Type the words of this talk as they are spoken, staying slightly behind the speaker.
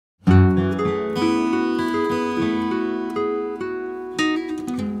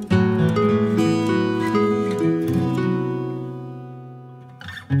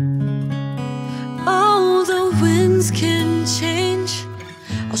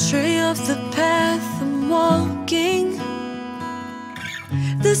stray off the path I'm walking.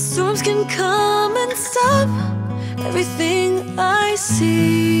 The storms can come and stop everything I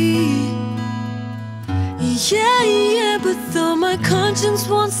see. Yeah, yeah, but though my conscience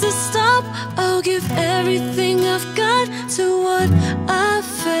wants to stop, I'll give everything I've got to what I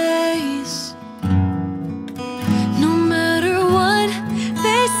face. No matter what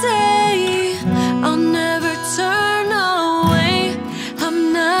they say, I'll never turn away. I'm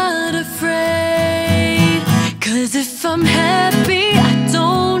not afraid. 'Cause if I'm happy, I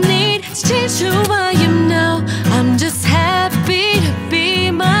don't need to change who I am now. I'm just happy to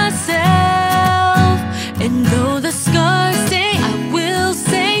be myself. And though the scars say, I will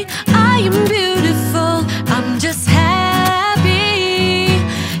say I am beautiful. I'm just happy,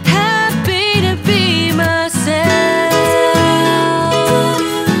 happy to be myself.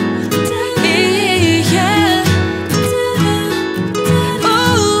 Yeah.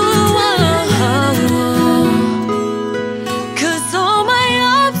 Ooh, 'cause all my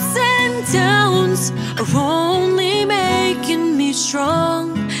ups and downs are only making me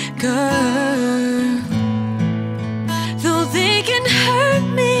stronger. Though they can hurt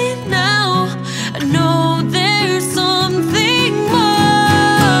me now, I know there's something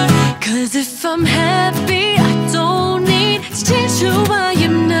more. 'Cause if I'm happy, I don't need to change who I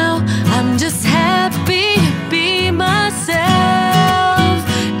am now. I'm just happy to be myself.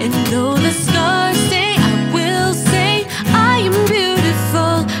 And though the scars say, I will say I am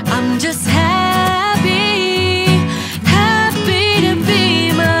beautiful. I'm just happy, happy to be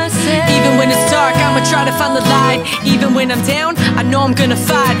myself. Even when it's dark, I'ma try to find the light. Even when I'm down, I know I'm gonna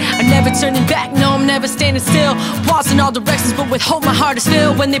fight. I'm never turning back, no, I'm never standing still. Walls in all directions, but with hope my heart is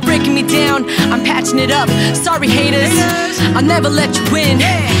filled. When they're breaking me down, I'm patching it up. Sorry haters, I'll never let you win.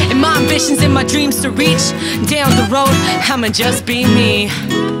 And my ambitions and my dreams to reach down the road, I'ma just be me.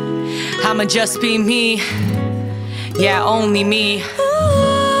 I'ma just be me. Yeah, only me.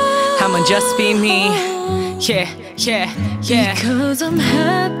 I'ma just be me. Yeah, yeah, yeah. Because I'm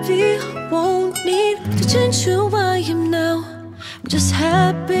happy, won't need to change who I am now. I'm just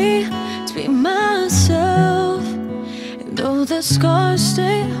happy to be myself. And though the scars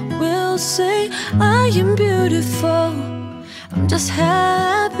stay, I will say I am beautiful. I'm just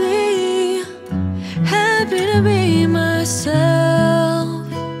happy, happy to be myself.